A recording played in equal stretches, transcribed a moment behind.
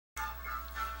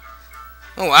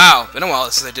Oh wow, been a while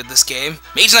since I did this game.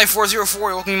 Mage Knight 404,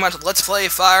 welcome to my Let's Play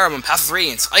Fire Emblem Path of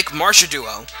Radiance, Ike Marcia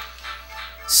duo.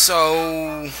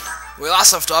 So, we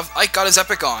last left off, Ike got his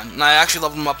epic on, and I actually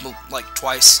leveled him up like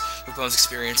twice with bonus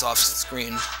experience off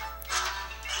screen.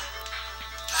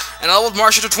 And I leveled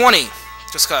Marcia to 20,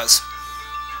 just cause.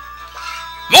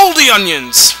 Moldy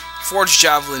onions! Forged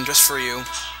javelin just for you.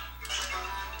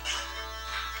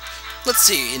 Let's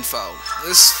see, info.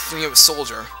 This thing of a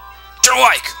soldier. General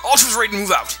Ike! All troops ready to move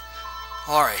out!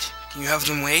 Alright, can you have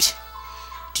them wait?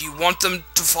 Do you want them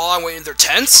to fall and wait in their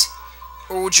tents?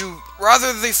 Or would you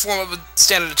rather they form up a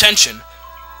stand at attention?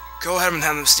 Go ahead and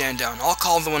have them stand down. I'll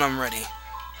call them when I'm ready.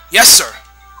 Yes, sir!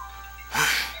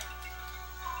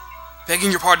 Begging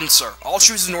your pardon, sir. All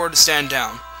troops in order to stand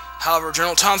down. However,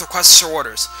 General Tanith requests your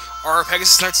orders. Are our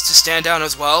Pegasus Knights to stand down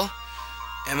as well?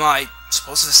 Am I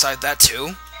supposed to decide that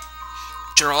too?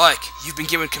 General Ike, you've been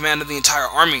given command of the entire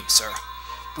army, sir.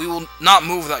 We will not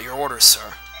move without your orders,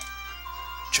 sir.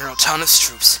 General Tanith's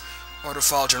troops are to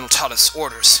follow General Tanith's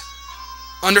orders.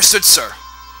 Understood, sir.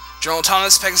 General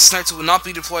Tanith's Pegasus Knights will not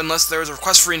be deployed unless there is a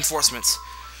request for reinforcements.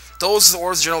 Those are the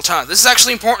orders of General Tanith. This is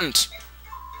actually important.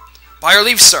 By your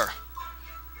leave, sir.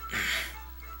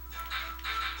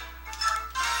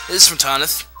 This is from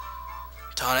Tanith.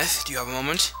 Tanith, do you have a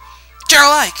moment?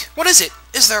 General Ike, what is it?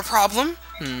 Is there a problem?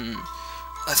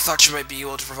 I thought you might be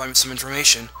able to provide me some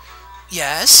information.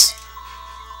 Yes?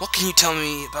 What can you tell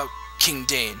me about King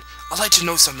Daein? I'd like to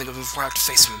know something of him before I have to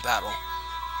face him in battle.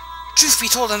 Truth be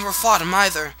told, I never fought him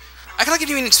either. I cannot give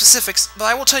you any specifics, but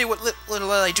I will tell you what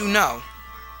little I do know.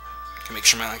 Can I make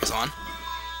sure my mic is on?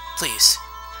 Please,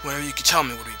 whatever you could tell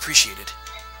me would be appreciated.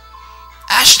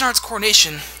 Ashnard's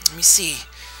coronation, let me see.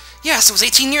 Yes, it was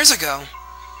 18 years ago.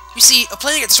 You see, a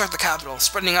plague had struck the capital,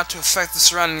 spreading out to affect the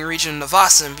surrounding region of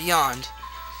Navasa and beyond.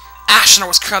 Ashnard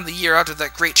was crowned the year after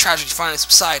that great tragedy finally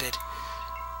subsided.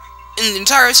 In the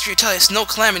entire history of Telius, no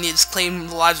calamity has claimed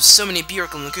the lives of so many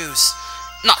Bjork and Laguz,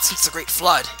 not since the Great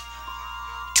Flood.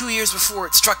 2 years before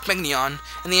it struck Megnion,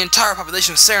 and the entire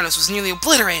population of Serenus was nearly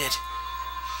obliterated.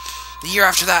 The year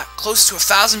after that, close to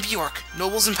 1,000 Bjork,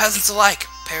 nobles and peasants alike,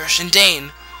 perished in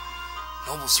Daein.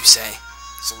 Nobles, you say?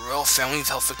 So the royal family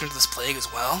fell victim to this plague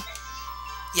as well?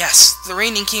 Yes, the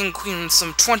reigning king and queen and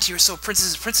some 20 or so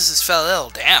princes and princesses fell ill.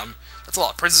 Damn, that's a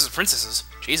lot of princes and princesses.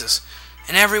 Jesus.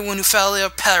 And everyone who fell ill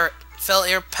perished.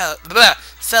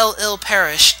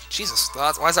 Jesus,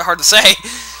 why is that hard to say?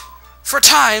 For a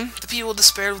time, the people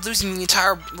despaired of losing the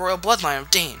entire royal bloodline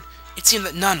of Daein. It seemed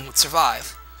that none would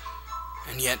survive.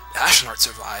 And yet, Ashnard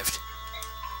survived.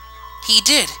 He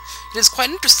did. It is quite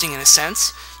interesting in a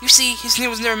sense. You see, his name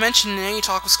was never mentioned in any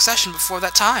talk of succession before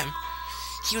that time.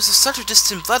 He was of such a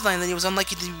distant bloodline that he was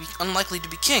unlikely to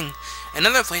be king. In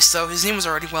another place, though, his name was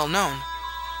already well known.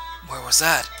 Where was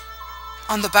that?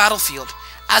 On the battlefield.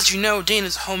 As you know, Daein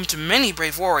is home to many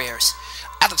brave warriors.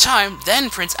 At the time, then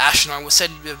Prince Ashnard was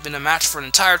said to have been a match for an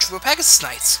entire troop of Pegasus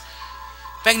Knights.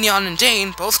 Megnion and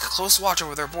Daein both kept close watch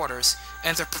over their borders,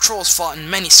 and their patrols fought in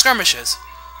many skirmishes.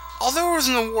 Although there was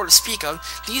no war to speak of,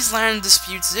 these land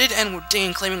disputes did end with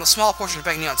Daein claiming a small portion of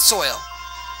Megnion's soil.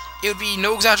 It would be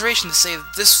no exaggeration to say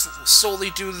that this was solely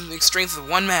due to the strength of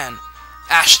one man,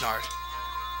 Ashnard.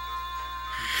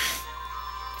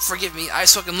 Forgive me, I have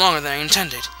spoken longer than I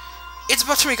intended. It's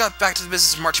about time we got back to the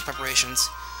business of marching preparations.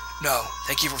 No,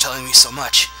 thank you for telling me so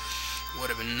much.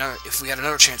 Would have been if we had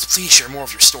another chance, please share more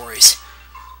of your stories.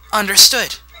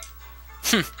 Understood.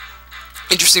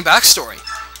 Interesting backstory.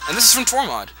 And this is from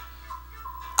Tormod.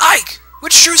 Ike!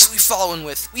 Which troops are we following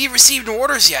with? We have received no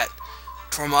orders yet.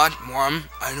 Tormod, Muarim,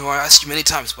 I know I asked you many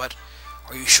times, but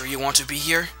are you sure you want to be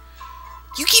here?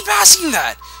 You keep asking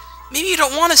that. Maybe you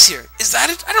don't want us here. Is that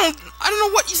it? I don't know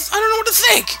what to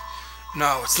think.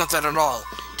 No, it's not that at all.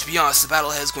 To be honest, the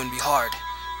battle ahead is going to be hard.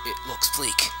 It looks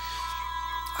bleak.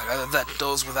 I'd rather that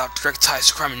those without direct ties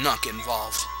to crime and not get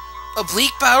involved. A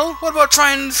bleak battle? What about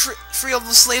trying to free all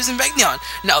the slaves in Megnion?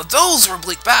 Now those were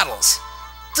bleak battles.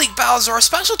 Bleak battles are our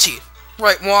specialty.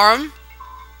 Right, Muarim?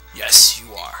 Yes,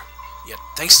 you are. Yet,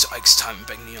 thanks to Ike's time in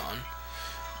Megnion,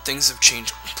 things have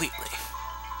changed completely.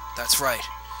 That's right.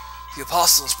 The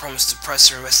Apostles promised to press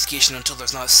their investigation until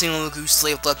there's not a single Laguz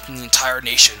slave left in the entire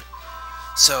nation.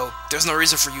 So, there's no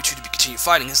reason for you two to continue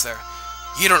fighting, is there?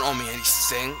 You don't owe me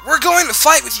anything. We're going to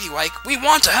fight with you, Ike. We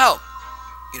want to help.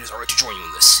 It is our right to join you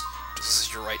in this. This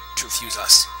is your right to refuse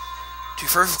us. To be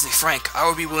perfectly frank, I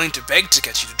would be willing to beg to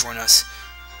get you to join us.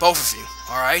 Both of you,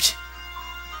 alright?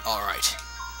 Alright.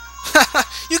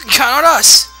 You can count on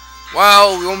us!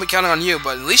 Well, we won't be counting on you,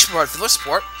 but at least provide filler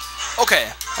support.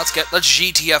 Okay, let's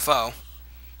GTFO.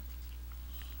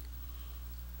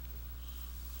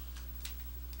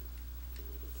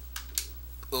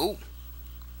 Ooh.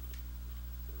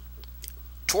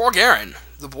 Tor Garen,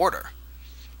 the border.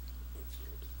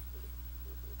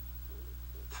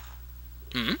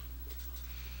 Hmm?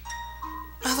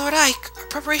 My Lord Ike, are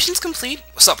preparations complete?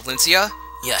 What's up, Valencia?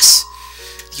 Yes.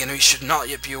 The enemy should not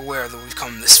yet be aware that we've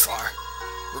come this far.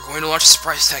 We're going to launch a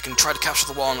surprise attack and try to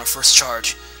capture the wall in our first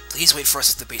charge. Please wait for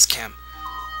us at the base camp.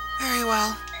 Very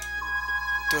well.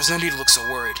 There was no need to look so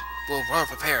worried. We're well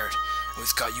prepared, and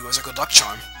we've got you as our good luck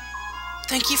charm.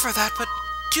 Thank you for that, but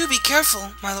do be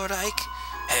careful, my Lord Ike.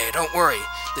 Hey, don't worry.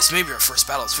 This may be our first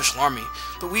battle as official army,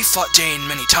 but we've fought Daein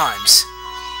many times.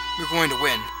 We're going to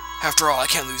win. After all, I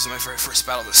can't lose in my very first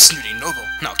battle with a snooty noble.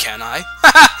 Now can I?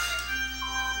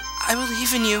 I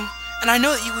believe in you, and I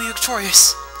know that you will be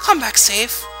victorious. Come back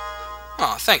safe.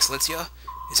 Aw, thanks, Lincia.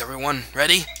 Is everyone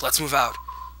ready? Let's move out.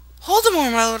 Hold a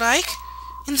moment, my Lord Ike.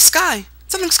 In the sky,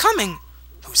 something's coming.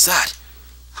 Who's that?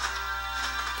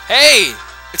 Hey!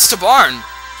 It's Tibarn!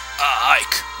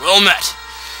 Ike, well met.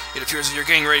 It appears that you're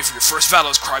getting ready for your first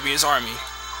battle as Crimea's army.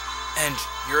 And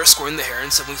you're escorting the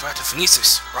Heron siblings back to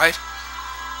Phoenicis, right?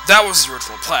 That was the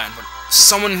original plan, but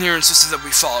someone here insisted that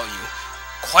we follow you.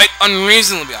 Quite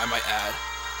unreasonably, I might add.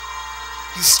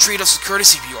 You treat us with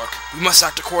courtesy, Bjork. We must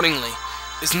act accordingly.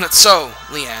 Isn't that so,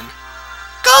 Leanne?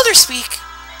 Galder speak!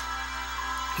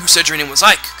 You said your name was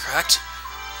Ike, correct?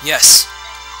 Yes.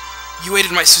 You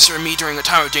aided my sister and me during a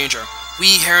time of danger.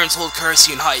 We Herons hold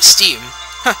courtesy in high esteem.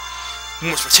 We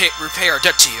must repay our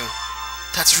debt to you.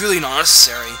 That's really not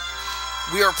necessary.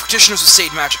 We are practitioners of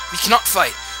Sade magic. We cannot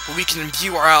fight, but we can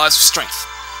imbue our allies with strength.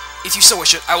 If you so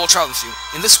wish it, I will travel with you.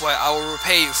 In this way, I will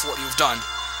repay you for what you have done.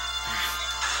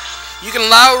 You can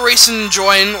allow Reyson to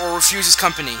join or refuse his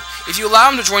company. If you allow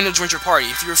him to join, he'll join your party.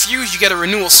 If you refuse, you get a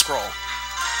renewal scroll.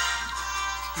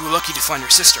 You were lucky to find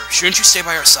your sister. Shouldn't you stay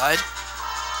by her side?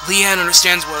 Leanne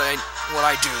understands what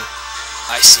I do.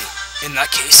 I see. In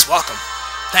that case, welcome.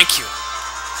 Thank you.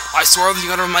 I swear with the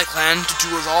honor of my clan to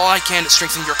do all I can to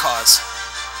strengthen your cause.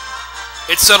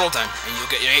 It's settled then, and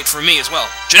you'll get your aid from me as well.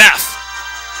 Janaff!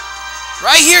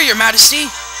 Right here, your majesty!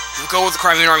 You'll go with the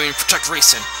Crimean army and protect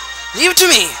Reyson. Leave it to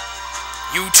me!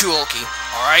 You too, Ulki.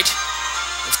 Alright?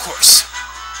 Of course.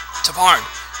 Tibarn,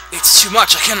 it's too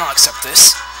much. I cannot accept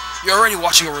this. You're already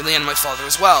watching over Leanne and my father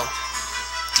as well.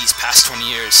 These past 20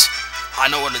 years, I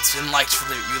know what it's been like for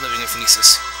you living in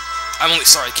Phoenicis. I'm only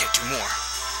sorry I can't do more.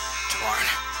 Tibarn,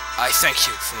 I thank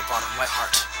you from the bottom of my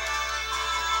heart.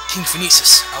 King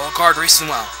Phoenicis, I will guard Reyson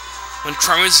well. When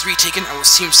Crimea is retaken, I will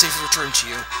see him safely returned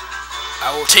to you.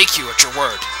 I will take you at your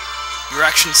word. Your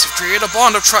actions have created a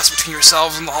bond of trust between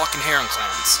yourselves and the Hawk and Heron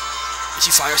clans. If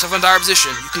you find yourself in a dire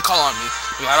position, you can call on me.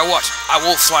 No matter what, I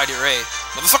will fly to your aid.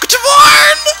 Motherfucker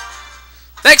Tibarn!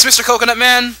 Thanks, Mr. Coconut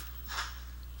Man!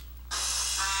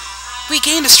 We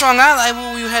gained a strong ally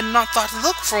where we had not thought to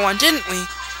look for one, didn't we?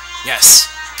 Yes,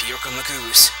 Bjork and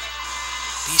Laguz.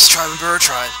 Beast tribe and bird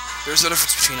tribe. There's no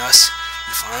difference between us.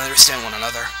 We finally understand one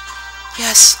another.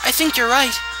 Yes, I think you're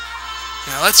right.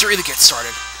 Now let's really get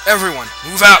started. Everyone,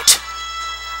 move out!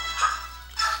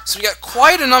 So we got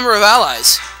quite a number of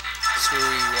allies. 3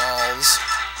 walls.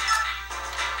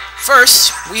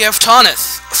 First, we have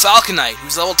Tanith, a Falcon Knight,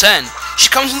 who's level 10. She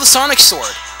comes with a Sonic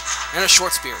Sword and a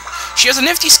short spear. She has a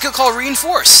nifty skill called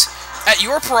Reinforce. At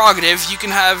your prerogative, you can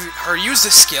have her use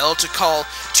this skill to call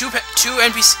two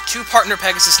partner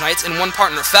Pegasus Knights and 1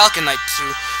 partner Falcon Knight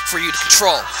for you to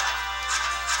control.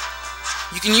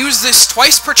 You can use this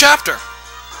twice per chapter.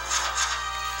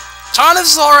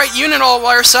 Tanith's an alright unit all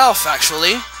by herself,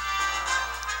 actually.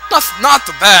 Not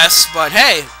the best, but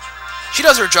hey, she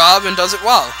does her job and does it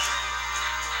well.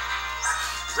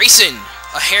 Reyson,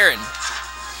 a Heron.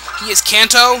 He has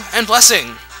Canto and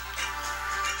Blessing.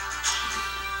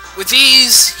 With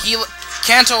these,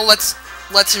 Canto lets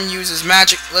him use his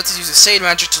magic. Lets us use his Sade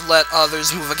magic to let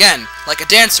others move again, like a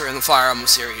dancer in the Fire Emblem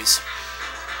series.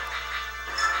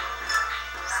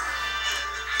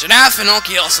 Janaff and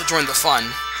Ulki also joined the fun.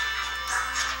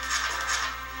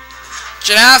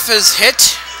 Janaff has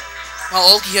hit, while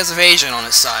Ulki has evasion on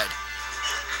his side.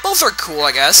 Both are cool,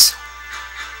 I guess.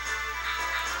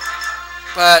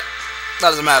 But that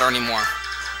doesn't matter anymore.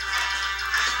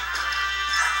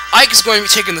 Ike is going to be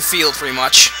taking the field, pretty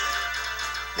much,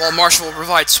 while Marcia will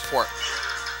provide support.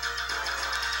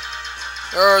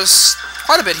 There's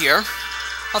quite a bit here.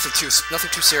 Nothing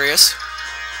too serious.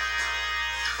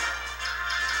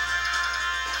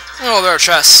 Oh, there are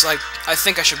chests. I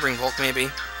think I should bring Volk, maybe.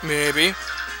 Maybe.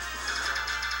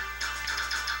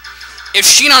 If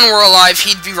Shinon were alive,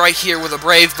 he'd be right here with a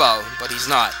brave bow, but he's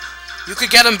not. You could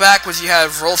get him back when you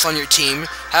have Rolf on your team,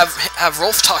 have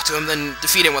Rolf talk to him, then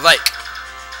defeat him with Ike.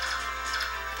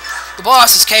 The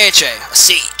boss is KHA, a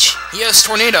siege. He has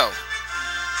Tornado.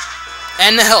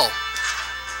 And the hill.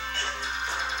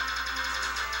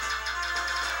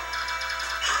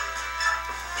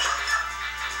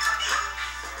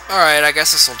 Alright, I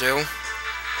guess this'll do.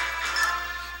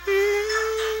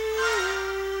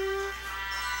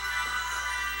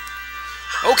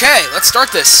 Okay, let's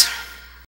start this.